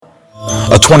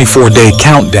a 24-day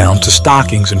countdown to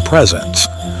stockings and presents.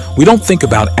 We don't think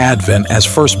about Advent as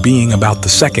first being about the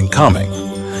second coming.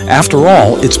 After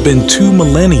all, it's been 2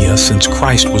 millennia since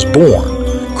Christ was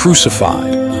born,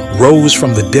 crucified, rose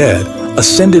from the dead,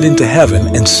 ascended into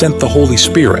heaven, and sent the Holy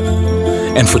Spirit.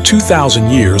 And for 2,000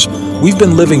 years, we've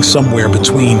been living somewhere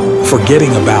between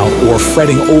forgetting about or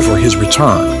fretting over his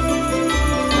return.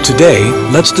 Today,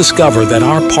 let's discover that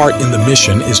our part in the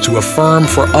mission is to affirm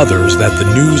for others that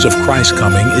the news of Christ's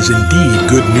coming is indeed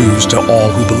good news to all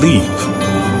who believe.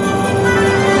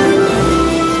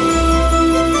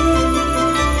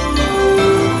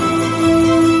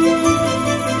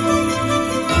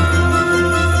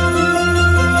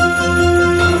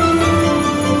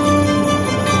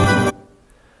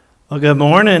 Well, good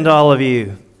morning to all of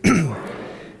you.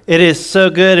 It is so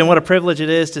good, and what a privilege it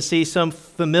is to see some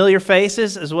familiar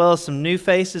faces as well as some new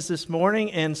faces this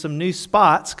morning and some new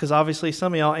spots, because obviously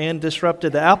some of y'all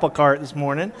disrupted the apple cart this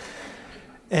morning.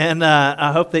 And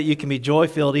I hope that you can be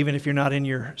joy-filled even if you're not in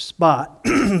your spot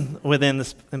within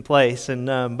this place.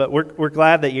 But we're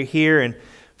glad that you're here. And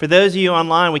for those of you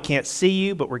online, we can't see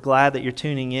you, but we're glad that you're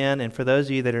tuning in. And for those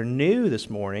of you that are new this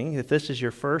morning, if this is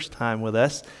your first time with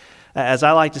us, as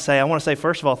I like to say, I want to say,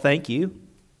 first of all, thank you,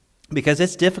 because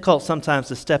it's difficult sometimes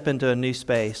to step into a new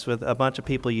space with a bunch of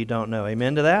people you don't know.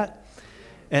 Amen to that?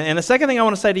 And the second thing I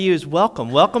want to say to you is welcome.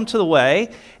 Welcome to The Way.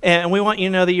 And we want you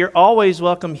to know that you're always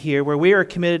welcome here, where we are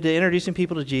committed to introducing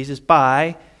people to Jesus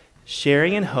by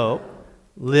sharing in hope,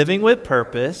 living with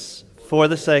purpose, for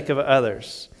the sake of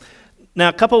others. Now,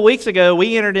 a couple of weeks ago,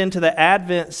 we entered into the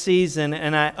Advent season,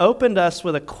 and I opened us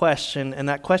with a question, and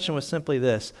that question was simply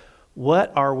this: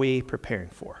 what are we preparing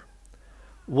for?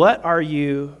 What are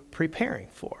you preparing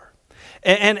for?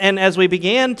 And as we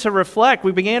began to reflect,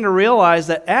 we began to realize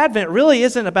that Advent really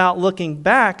isn't about looking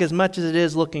back as much as it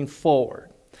is looking forward.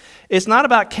 It's not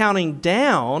about counting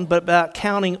down, but about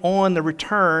counting on the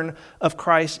return of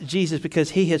Christ Jesus,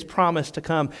 because he has promised to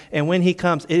come. And when he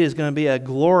comes, it is going to be a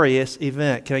glorious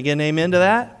event. Can I get an amen to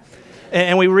that?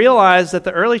 And we realized that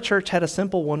the early church had a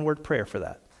simple one-word prayer for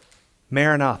that: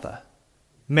 Maranatha.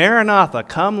 Maranatha,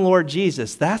 come Lord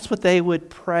Jesus. That's what they would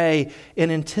pray in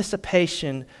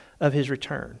anticipation of his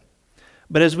return.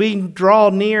 But as we draw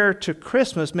near to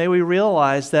Christmas, may we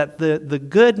realize that the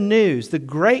good news, the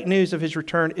great news of his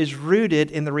return is rooted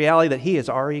in the reality that he has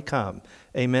already come.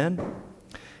 Amen?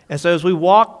 And so as we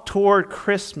walk toward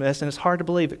Christmas, and it's hard to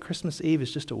believe that Christmas Eve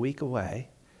is just a week away,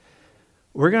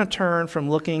 we're going to turn from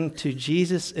looking to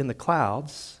Jesus in the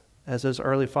clouds, as those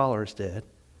early followers did,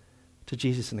 to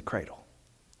Jesus in the cradle,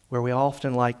 where we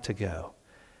often like to go.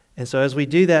 And so as we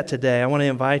do that today, I want to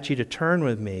invite you to turn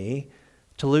with me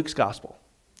to Luke's Gospel.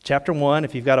 Chapter 1,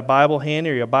 if you've got a Bible handy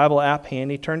or your Bible app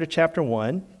handy, turn to chapter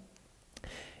 1.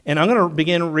 And I'm going to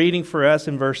begin reading for us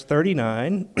in verse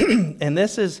 39. And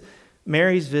this is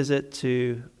Mary's visit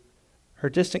to her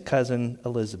distant cousin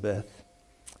Elizabeth.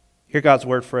 Hear God's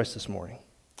word for us this morning.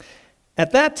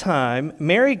 At that time,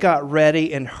 Mary got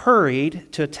ready and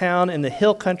hurried to a town in the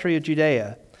hill country of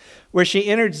Judea, where she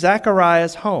entered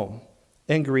Zechariah's home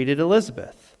and greeted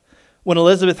Elizabeth. When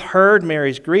Elizabeth heard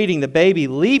Mary's greeting, the baby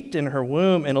leaped in her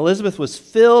womb, and Elizabeth was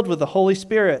filled with the Holy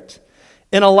Spirit.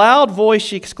 In a loud voice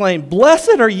she exclaimed,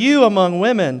 "Blessed are you among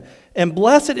women, and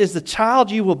blessed is the child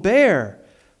you will bear.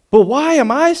 But why am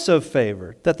I so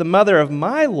favored that the mother of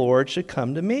my Lord should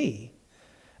come to me?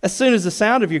 As soon as the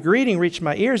sound of your greeting reached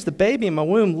my ears, the baby in my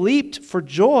womb leaped for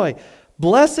joy.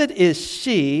 Blessed is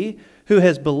she who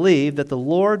has believed that the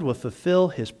Lord will fulfill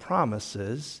his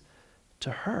promises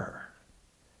to her."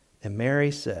 And Mary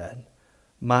said,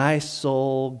 "My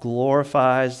soul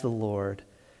glorifies the Lord,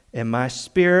 and my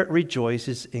spirit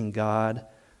rejoices in God,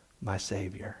 my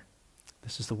Savior."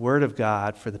 This is the word of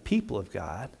God for the people of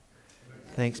God.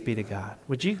 Thanks be to God.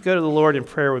 Would you go to the Lord in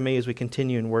prayer with me as we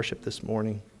continue in worship this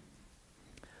morning?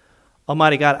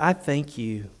 Almighty God, I thank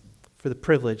you for the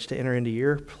privilege to enter into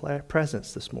your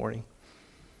presence this morning,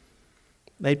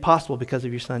 made possible because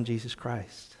of your Son, Jesus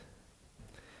Christ.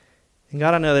 And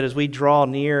God, I know that as we draw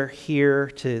near here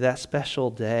to that special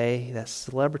day, that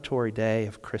celebratory day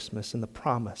of Christmas and the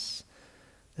promise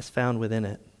that's found within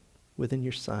it, within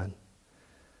your Son,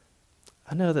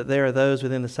 I know that there are those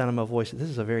within the sound of my voice that this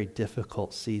is a very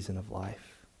difficult season of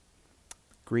life.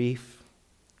 Grief,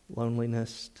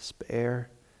 loneliness, despair.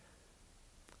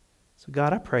 So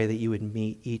God, I pray that you would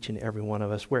meet each and every one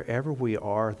of us wherever we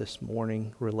are this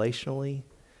morning relationally,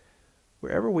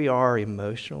 wherever we are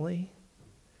emotionally.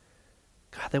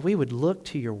 God, that we would look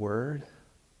to your word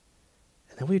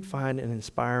and that we'd find an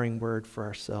inspiring word for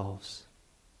ourselves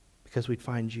because we'd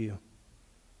find you.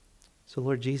 So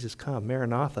Lord Jesus, come.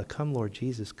 Maranatha, come Lord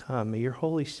Jesus, come. May your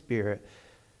Holy Spirit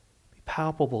be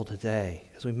palpable today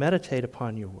as we meditate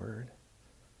upon your word.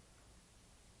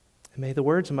 And may the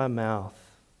words of my mouth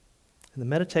and the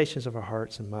meditations of our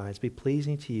hearts and minds be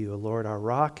pleasing to you, O Lord, our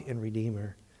rock and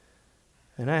redeemer.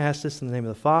 And I ask this in the name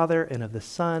of the Father, and of the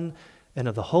Son, and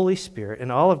of the Holy Spirit.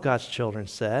 And all of God's children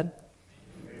said,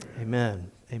 Amen.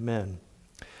 Amen.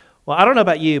 Well, I don't know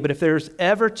about you, but if there's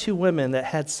ever two women that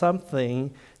had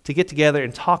something to get together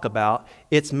and talk about,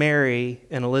 it's Mary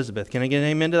and Elizabeth. Can I get an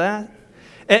amen to that?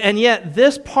 And yet,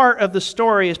 this part of the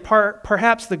story is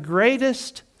perhaps the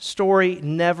greatest story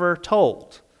never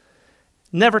told.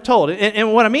 Never told.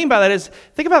 And what I mean by that is,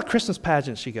 think about Christmas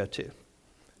pageants you go to.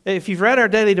 If you've read our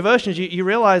daily devotions, you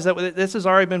realize that this has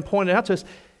already been pointed out to us.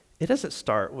 It doesn't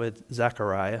start with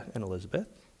Zechariah and Elizabeth.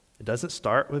 It doesn't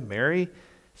start with Mary's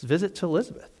visit to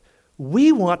Elizabeth.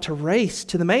 We want to race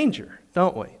to the manger,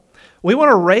 don't we? We want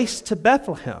to race to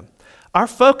Bethlehem. Our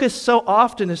focus so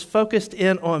often is focused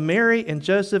in on Mary and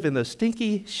Joseph and those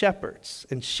stinky shepherds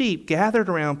and sheep gathered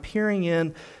around peering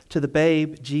in to the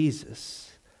babe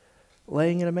Jesus,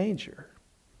 laying in a manger.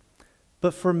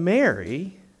 But for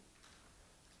Mary,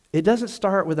 it doesn't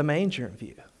start with a manger in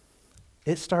view.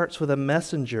 It starts with a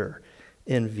messenger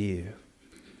in view.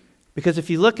 Because if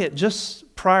you look at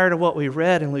just prior to what we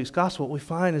read in Luke's gospel, what we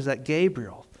find is that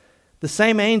Gabriel, the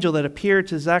same angel that appeared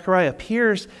to Zechariah,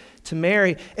 appears to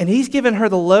Mary, and he's given her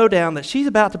the lowdown that she's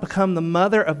about to become the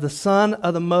mother of the Son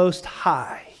of the Most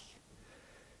High.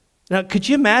 Now, could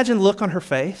you imagine the look on her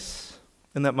face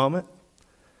in that moment?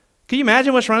 Can you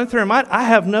imagine what's running through her mind? I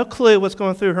have no clue what's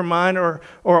going through her mind or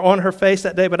on her face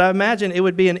that day, but I imagine it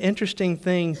would be an interesting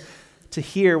thing to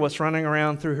hear what's running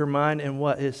around through her mind and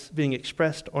what is being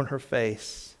expressed on her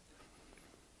face.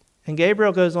 And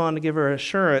Gabriel goes on to give her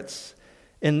assurance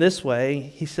in this way.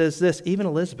 He says this, even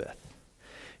Elizabeth,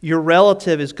 your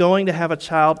relative is going to have a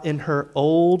child in her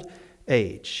old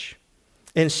age.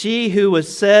 And she who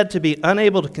was said to be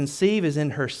unable to conceive is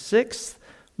in her 6th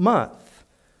month.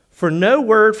 For no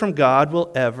word from God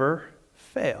will ever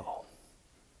fail.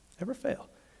 Ever fail.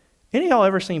 Any of y'all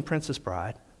ever seen Princess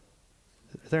Bride?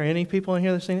 Is there any people in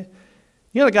here that have seen it?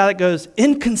 You know the guy that goes,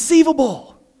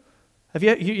 inconceivable. Have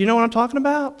you know what I'm talking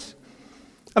about?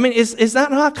 I mean, is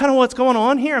that not kind of what's going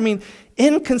on here? I mean,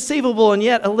 inconceivable, and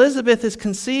yet Elizabeth is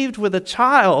conceived with a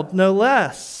child, no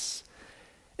less.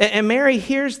 And Mary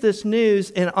hears this news,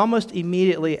 and almost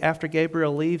immediately after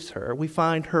Gabriel leaves her, we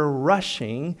find her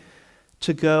rushing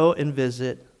to go and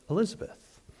visit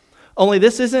Elizabeth. Only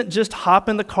this isn't just hop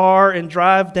in the car and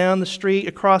drive down the street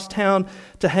across town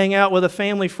to hang out with a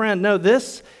family friend. No,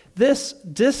 this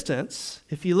distance,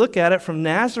 if you look at it from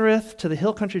Nazareth to the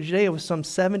hill country of Judea, was some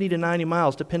 70 to 90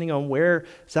 miles, depending on where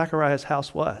Zechariah's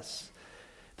house was.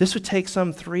 This would take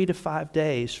some 3 to 5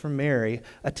 days for Mary,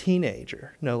 a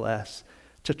teenager, no less,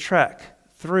 to trek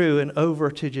through and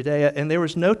over to Judea. And there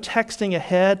was no texting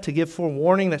ahead to give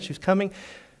forewarning that she was coming.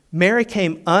 Mary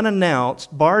came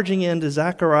unannounced, barging into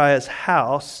Zechariah's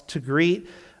house to greet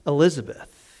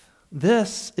Elizabeth.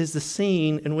 This is the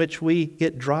scene in which we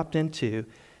get dropped into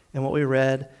in what we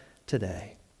read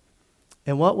today.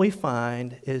 And what we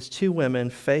find is two women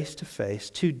face to face,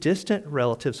 two distant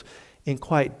relatives in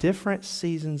quite different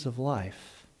seasons of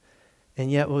life, and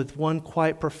yet with one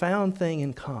quite profound thing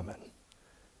in common,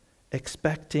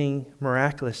 expecting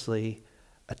miraculously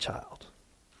a child.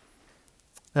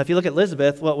 Now, if you look at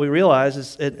Elizabeth, what we realize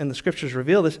is, and the scriptures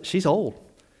reveal this, she's old.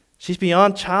 She's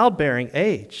beyond childbearing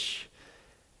age.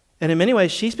 And in many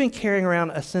ways, she's been carrying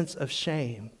around a sense of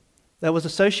shame that was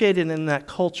associated in that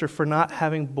culture for not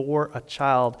having bore a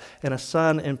child, and a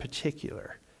son in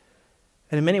particular.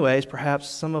 And in many ways, perhaps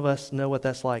some of us know what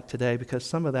that's like today, because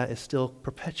some of that is still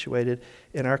perpetuated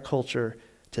in our culture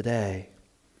today.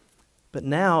 But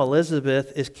now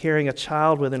Elizabeth is carrying a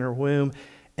child within her womb,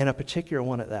 and a particular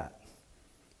one at that.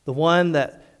 The one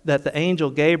that the angel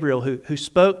Gabriel, who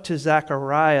spoke to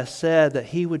Zechariah, said that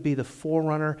he would be the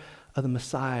forerunner of the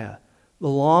Messiah, the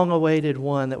long-awaited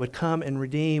one that would come and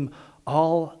redeem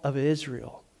all of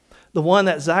Israel. The one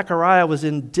that Zechariah was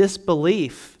in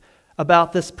disbelief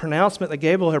about this pronouncement that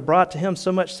Gabriel had brought to him,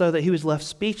 so much so that he was left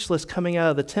speechless coming out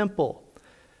of the temple.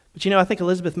 But I think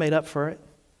Elizabeth made up for it.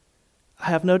 I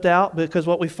have no doubt, because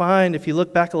what we find, if you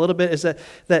look back a little bit, is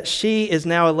that she is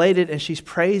now elated, and she's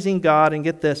praising God, and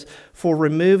get this, for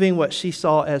removing what she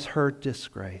saw as her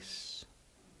disgrace,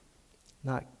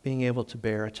 not being able to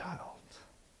bear a child.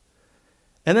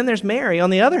 And then there's Mary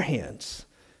on the other hand.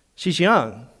 She's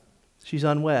young. She's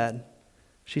unwed.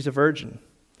 She's a virgin.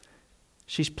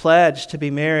 She's pledged to be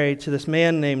married to this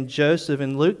man named Joseph,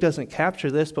 and Luke doesn't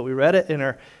capture this, but we read it in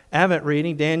our Advent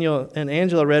reading. Daniel and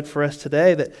Angela read for us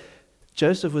today that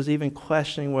Joseph was even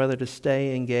questioning whether to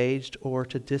stay engaged or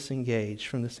to disengage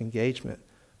from this engagement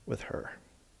with her.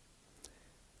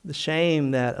 The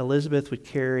shame that Elizabeth would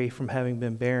carry from having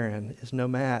been barren is no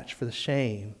match for the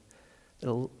shame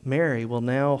that Mary will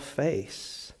now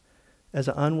face as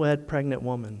an unwed pregnant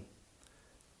woman.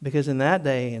 Because in that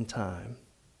day and time,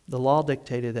 the law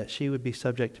dictated that she would be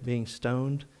subject to being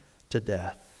stoned to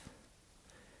death.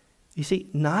 You see,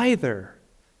 neither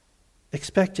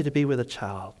expected to be with a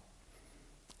child,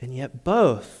 and yet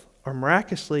both are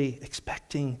miraculously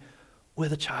expecting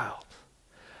with a child.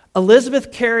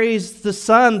 Elizabeth carries the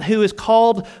son who is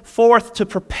called forth to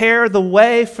prepare the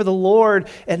way for the Lord,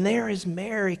 and there is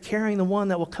Mary carrying the one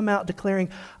that will come out declaring,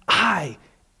 I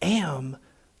am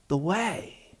the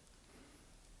way.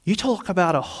 You talk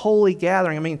about a holy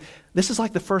gathering. I mean, this is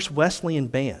like the first Wesleyan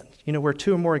band. You know, where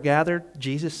two or more are gathered,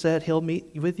 Jesus said he'll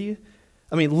meet with you.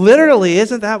 I mean, literally,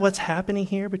 isn't that what's happening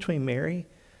here between Mary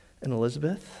and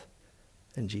Elizabeth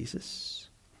and Jesus?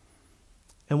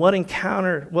 And what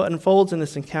unfolds in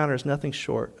this encounter is nothing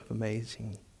short of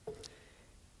amazing.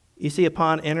 You see,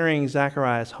 upon entering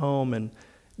Zechariah's home and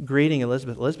greeting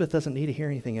Elizabeth, Elizabeth doesn't need to hear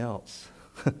anything else.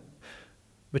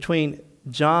 Between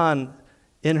John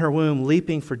in her womb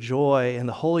leaping for joy and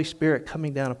the Holy Spirit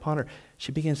coming down upon her,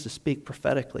 she begins to speak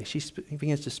prophetically. She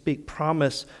begins to speak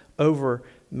promise over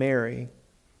Mary.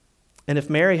 And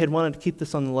if Mary had wanted to keep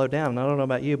this on the low down, and I don't know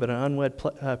about you, but an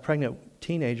unwed pregnant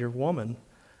teenager woman,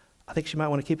 I think she might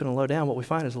want to keep it on the low down. What we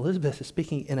find is Elizabeth is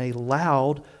speaking in a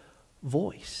loud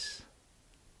voice.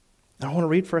 And I want to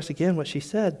read for us again what she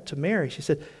said to Mary. She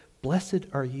said, "Blessed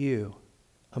are you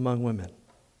among women,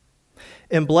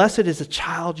 and blessed is the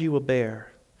child you will bear.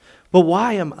 But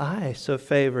why am I so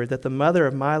favored that the mother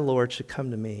of my Lord should come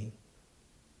to me?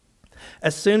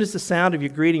 As soon as the sound of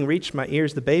your greeting reached my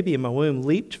ears, the baby in my womb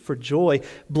leaped for joy.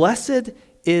 Blessed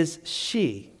is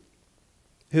she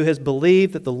who has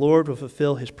believed that the Lord will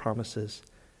fulfill his promises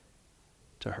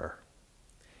to her."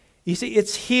 You see,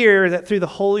 it's here that through the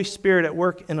Holy Spirit at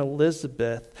work in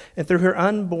Elizabeth and through her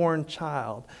unborn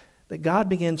child, that God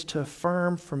begins to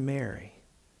affirm for Mary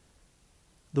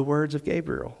the words of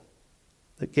Gabriel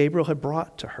that Gabriel had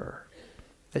brought to her,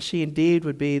 that she indeed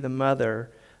would be the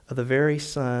mother of the very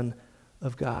Son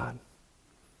of God.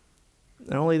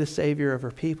 Not only the Savior of her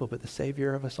people, but the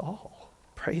Savior of us all.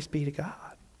 Praise be to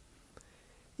God.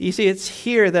 You see, it's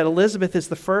here that Elizabeth is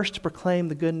the first to proclaim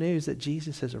the good news that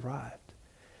Jesus has arrived.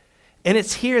 And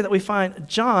it's here that we find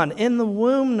John, in the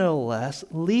womb no less,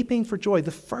 leaping for joy, the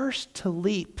first to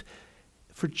leap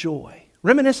for joy.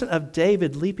 Reminiscent of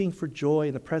David leaping for joy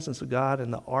in the presence of God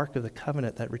in the Ark of the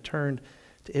Covenant that returned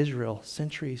to Israel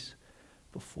centuries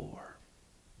before.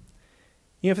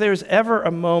 You know, if there was ever a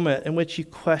moment in which you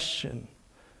question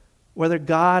whether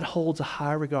God holds a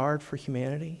high regard for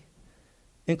humanity,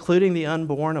 including the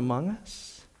unborn among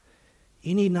us,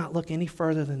 you need not look any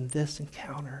further than this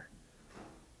encounter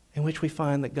in which we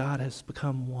find that God has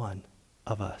become one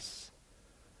of us,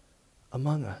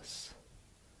 among us,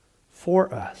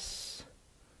 for us.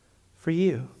 For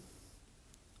you,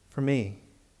 for me,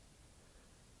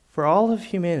 for all of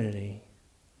humanity.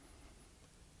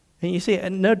 And you see,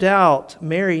 no doubt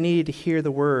Mary needed to hear the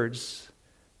words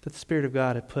that the Spirit of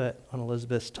God had put on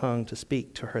Elizabeth's tongue to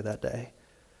speak to her that day.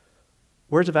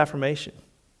 Words of affirmation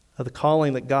of the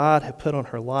calling that God had put on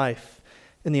her life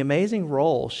and the amazing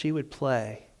role she would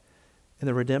play in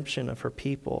the redemption of her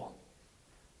people,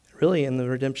 really in the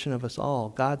redemption of us all,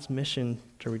 God's mission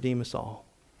to redeem us all.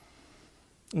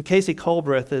 And Casey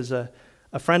Colbreth is a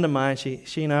friend of mine. She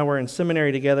and I were in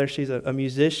seminary together. She's a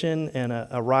musician and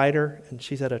a writer, and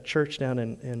she's at a church down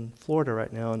in Florida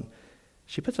right now, and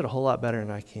she puts it a whole lot better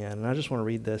than I can. And I just want to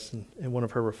read this in one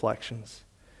of her reflections.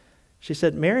 She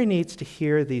said, "Mary needs to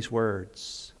hear these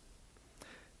words.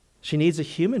 She needs a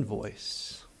human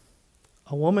voice,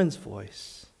 a woman's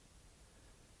voice,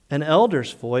 an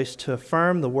elder's voice to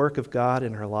affirm the work of God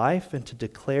in her life and to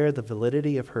declare the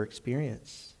validity of her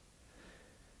experience.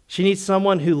 She needs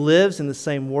someone who lives in the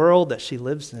same world that she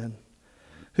lives in,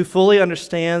 who fully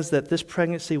understands that this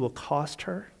pregnancy will cost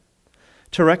her,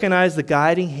 to recognize the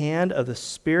guiding hand of the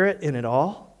Spirit in it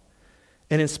all,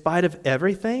 and in spite of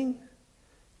everything,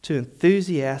 to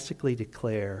enthusiastically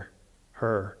declare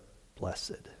her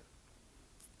blessed."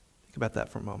 Think about that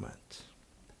for a moment.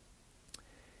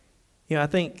 You know, I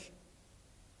think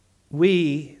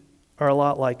we are a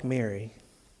lot like Mary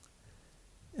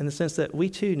in the sense that we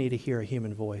too need to hear a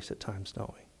human voice at times,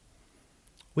 don't we?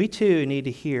 We too need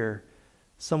to hear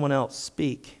someone else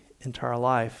speak into our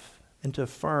life and to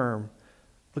affirm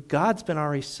what God's been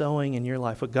already sowing in your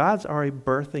life, what God's already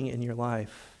birthing in your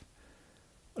life.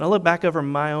 When I look back over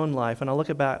my own life and I look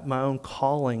about my own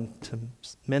calling to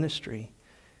ministry,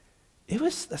 it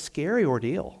was a scary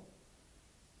ordeal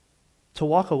to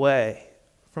walk away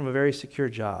from a very secure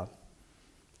job,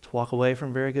 to walk away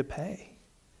from very good pay.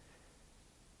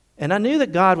 And I knew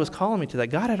that God was calling me to that.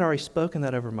 God had already spoken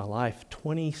that over my life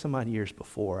 20 some odd years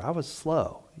before. I was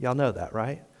slow. Y'all know that,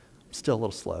 right? I'm still a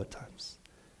little slow at times.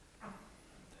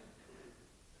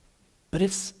 But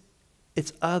it's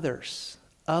others,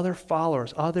 other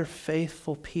followers, other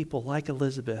faithful people like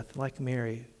Elizabeth, like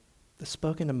Mary, that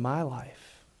spoke into my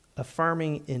life,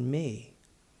 affirming in me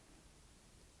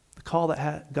the call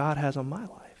that God has on my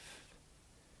life.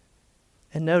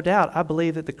 And no doubt, I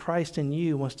believe that the Christ in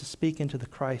you wants to speak into the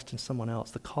Christ in someone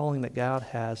else, the calling that God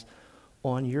has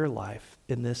on your life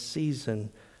in this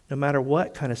season, no matter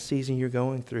what kind of season you're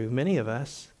going through. Many of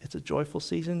us, it's a joyful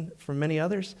season. For many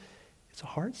others, it's a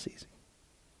hard season.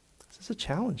 This is a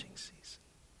challenging season.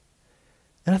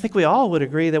 And I think we all would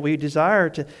agree that we desire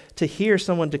to hear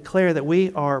someone declare that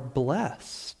we are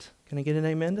blessed. Can I get an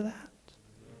amen to that?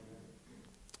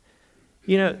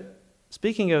 You know,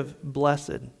 speaking of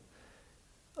blessed,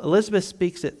 Elizabeth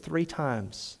speaks it 3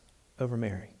 times over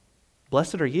Mary.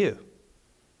 Blessed are you.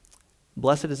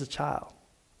 Blessed is a child.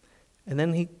 And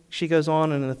then she goes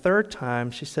on, and the 3rd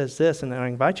time she says this, and I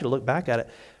invite you to look back at it.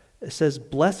 It says,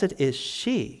 blessed is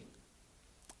she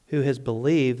who has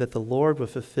believed that the Lord will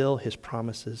fulfill his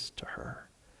promises to her.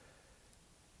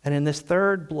 And in this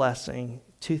 3rd blessing,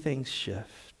 2 things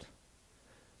shift.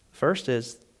 First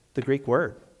is the Greek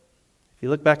word. If you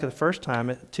look back at the first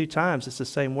time, 2 times it's the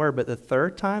same word, but the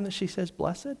 3rd time that she says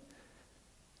blessed,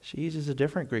 she uses a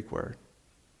different Greek word.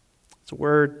 It's a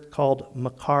word called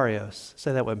makarios.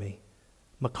 Say that with me.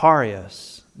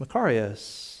 Makarios.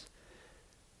 Makarios.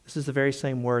 This is the very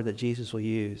same word that Jesus will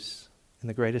use in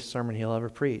the greatest sermon he'll ever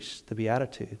preach, the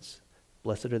Beatitudes.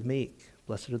 Blessed are the meek.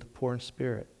 Blessed are the poor in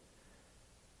spirit.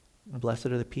 Blessed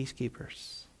are the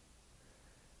peacekeepers.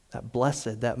 That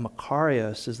blessed, that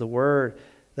makarios is the word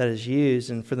that is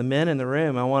used. And for the men in the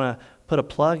room, I want to put a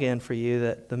plug in for you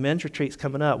that the men's retreat's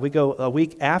coming up. We go a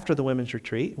week after the women's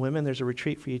retreat. Women, there's a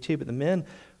retreat for you too. But the men,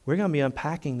 we're going to be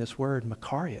unpacking this word,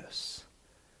 makarios,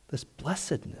 this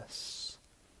blessedness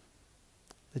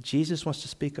that Jesus wants to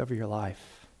speak over your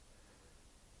life,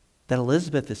 that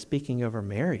Elizabeth is speaking over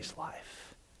Mary's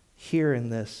life here in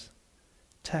this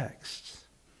text.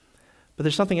 But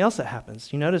there's something else that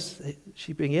happens. You notice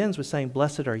she begins with saying,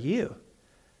 blessed are you.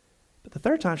 But the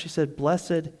 3rd time she said,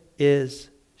 blessed is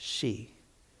she.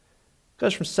 It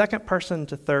goes from 2nd person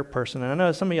to 3rd person. And I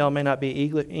know some of y'all may not be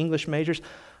English majors.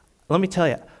 Let me tell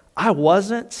you, I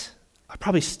wasn't. I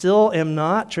probably still am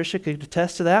not. Tricia could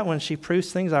attest to that when she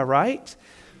proofs things I write.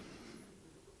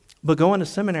 But going to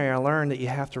seminary, I learned that you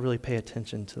have to really pay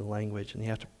attention to the language and you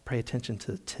have to pay attention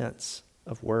to the tense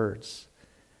of words.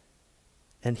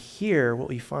 And here, what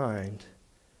we find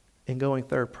in going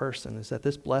 3rd person is that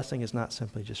this blessing is not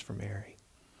simply just for Mary.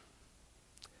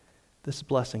 This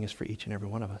blessing is for each and every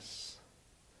one of us.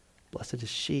 Blessed is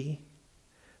she.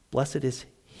 Blessed is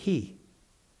he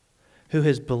who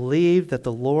has believed that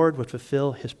the Lord would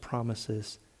fulfill his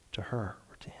promises to her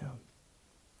or to him.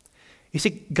 You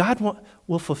see, God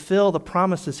will fulfill the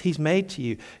promises he's made to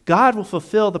you. God will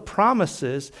fulfill the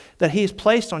promises that he's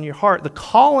placed on your heart, the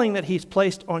calling that he's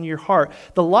placed on your heart,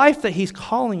 the life that he's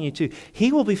calling you to.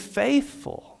 He will be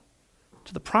faithful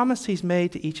to the promise he's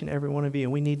made to each and every one of you.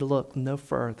 And we need to look no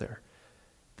further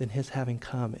than his having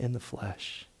come in the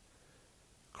flesh,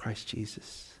 Christ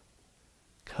Jesus,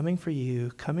 coming for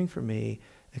you, coming for me,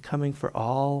 and coming for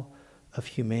all of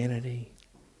humanity.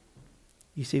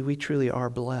 You see, we truly are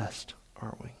blessed,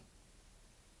 aren't we?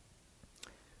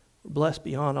 We're blessed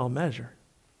beyond all measure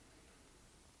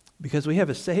because we have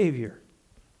a Savior.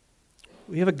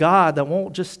 We have a God that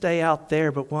won't just stay out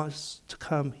there but wants to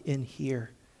come in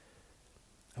here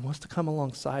and wants to come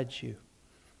alongside you.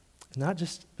 Not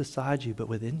just beside you, but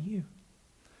within you.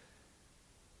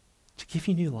 To give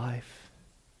you new life.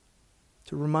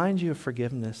 To remind you of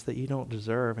forgiveness that you don't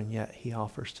deserve and yet he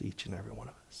offers to each and every one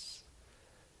of us.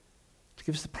 To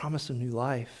give us the promise of new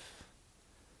life.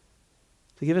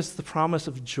 To give us the promise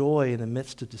of joy in the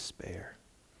midst of despair.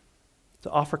 To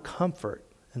offer comfort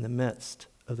in the midst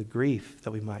of the grief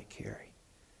that we might carry.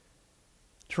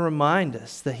 To remind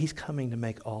us that he's coming to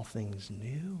make all things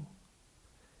new.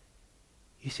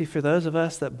 You see, for those of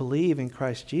us that believe in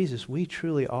Christ Jesus, we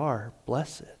truly are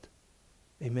blessed.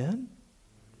 Amen?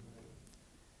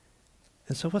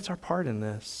 And so what's our part in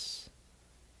this?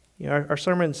 You know, our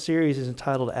sermon series is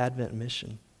entitled Advent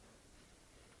Mission.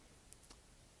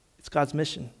 It's God's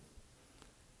mission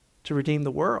to redeem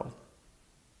the world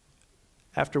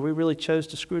after we really chose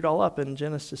to screw it all up in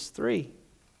Genesis 3.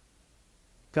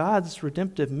 God's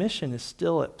redemptive mission is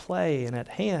still at play and at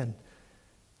hand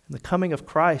in the coming of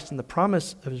Christ and the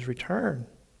promise of his return.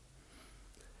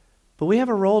 But we have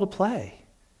a role to play,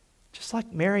 just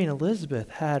like Mary and Elizabeth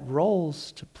had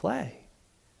roles to play.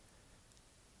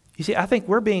 You see, I think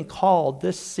we're being called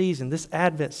this season, this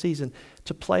Advent season,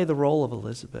 to play the role of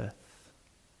Elizabeth,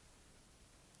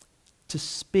 to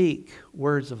speak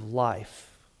words of life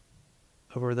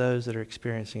over those that are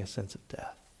experiencing a sense of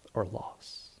death or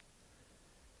loss,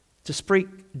 to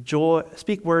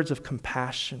speak words of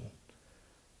compassion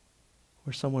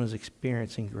where someone is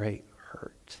experiencing great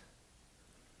hurt,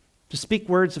 to speak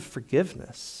words of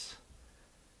forgiveness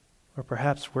where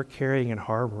perhaps we're carrying and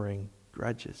harboring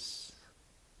grudges,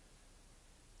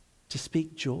 to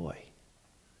speak joy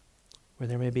where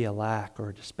there may be a lack or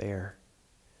a despair,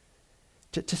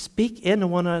 to speak into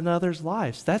one another's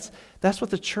lives. That's what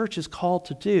the church is called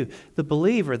to do. The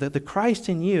believer, the Christ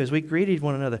in you, as we greeted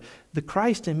one another, the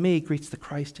Christ in me greets the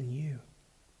Christ in you.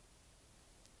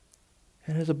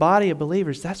 And as a body of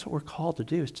believers, that's what we're called to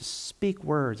do, is to speak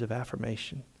words of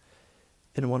affirmation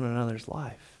in one another's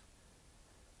life,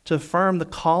 to affirm the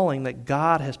calling that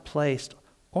God has placed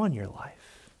on your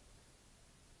life.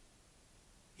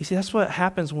 You see, that's what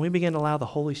happens when we begin to allow the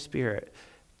Holy Spirit,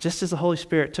 just as the Holy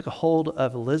Spirit took a hold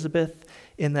of Elizabeth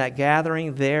in that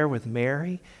gathering there with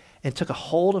Mary and took a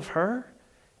hold of her.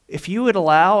 If you would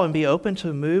allow and be open to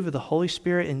a move of the Holy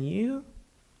Spirit in you,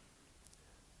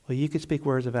 well, you could speak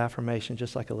words of affirmation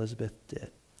just like Elizabeth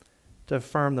did to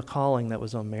affirm the calling that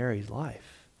was on Mary's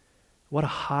life. What a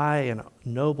high and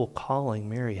noble calling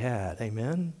Mary had.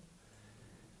 Amen?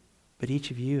 But each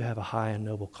of you have a high and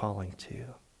noble calling too.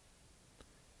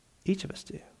 Each of us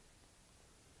do.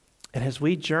 And as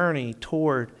we journey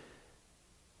toward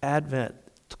Advent,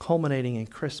 culminating in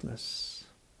Christmas,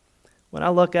 when I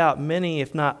look out, many,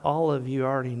 if not all of you,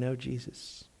 already know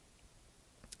Jesus.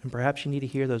 And perhaps you need to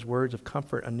hear those words of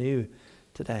comfort anew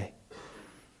today.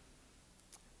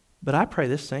 But I pray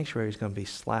this sanctuary is going to be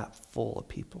slap full of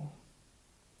people.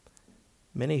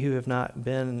 Many who have not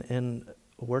been in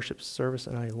a worship service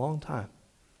in a long time.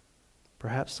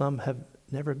 Perhaps some have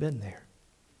never been there.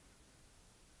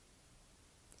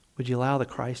 Would you allow the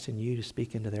Christ in you to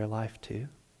speak into their life too?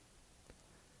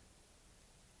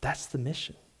 That's the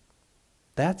mission.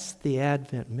 That's the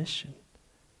Advent mission.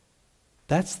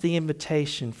 That's the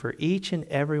invitation for each and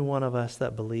every one of us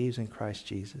that believes in Christ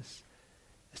Jesus,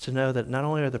 is to know that not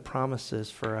only are the promises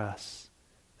for us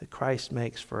that Christ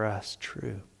makes for us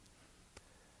true,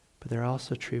 but they're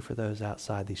also true for those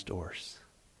outside these doors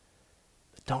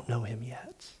that don't know him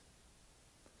yet.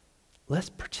 Let's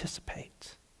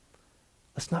participate.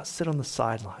 Let's not sit on the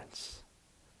sidelines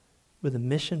with the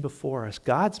mission before us,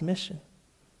 God's mission.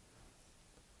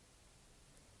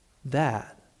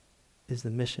 That is the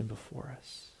mission before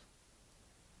us.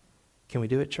 Can we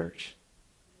do it, church?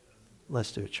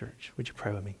 Let's do it, church. Would you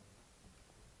pray with me?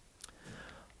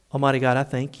 Almighty God, I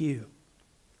thank you.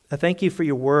 I thank you for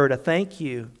your word. I thank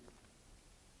you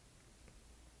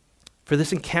for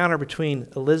this encounter between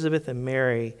Elizabeth and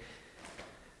Mary,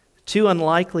 two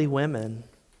unlikely women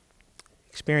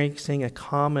experiencing a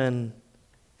common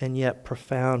and yet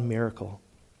profound miracle,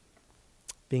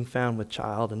 being found with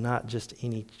child, and not just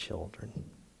any children,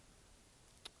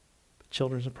 but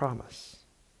children of promise.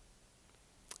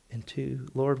 And two,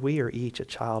 Lord, we are each a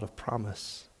child of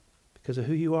promise because of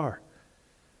who you are.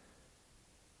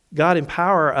 God,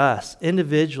 empower us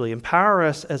individually, empower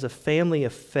us as a family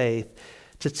of faith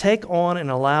to take on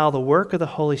and allow the work of the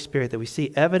Holy Spirit that we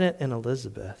see evident in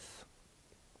Elizabeth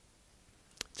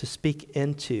to speak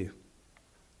into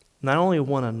not only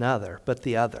one another, but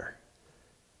the other.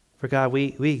 For God,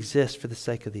 we exist for the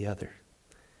sake of the other.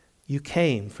 You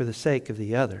came for the sake of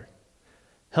the other.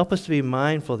 Help us to be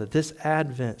mindful that this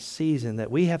Advent season, that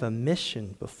we have a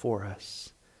mission before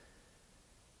us.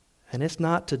 And it's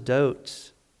not to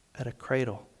dote at a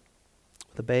cradle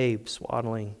with a babe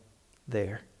swaddling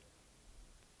there.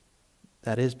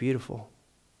 That is beautiful.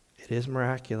 It is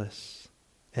miraculous.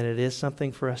 And it is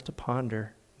something for us to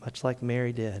ponder, much like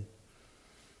Mary did.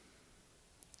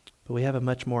 But we have a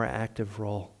much more active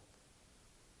role.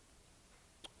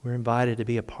 We're invited to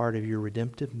be a part of your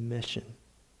redemptive mission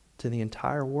to the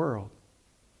entire world.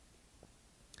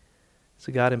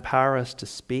 So God, empower us to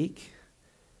speak.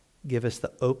 Give us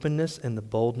the openness and the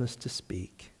boldness to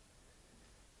speak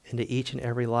into each and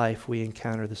every life we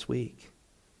encounter this week.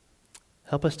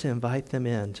 Help us to invite them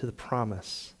in to the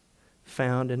promise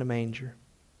found in a manger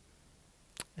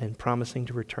and promising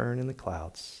to return in the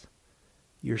clouds,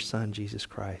 your Son, Jesus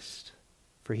Christ.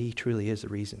 for he truly is the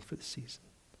reason for the season.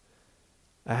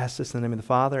 I ask this in the name of the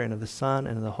Father, and of the Son,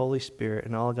 and of the Holy Spirit,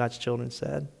 and all God's children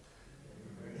said,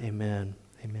 Amen.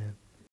 Amen.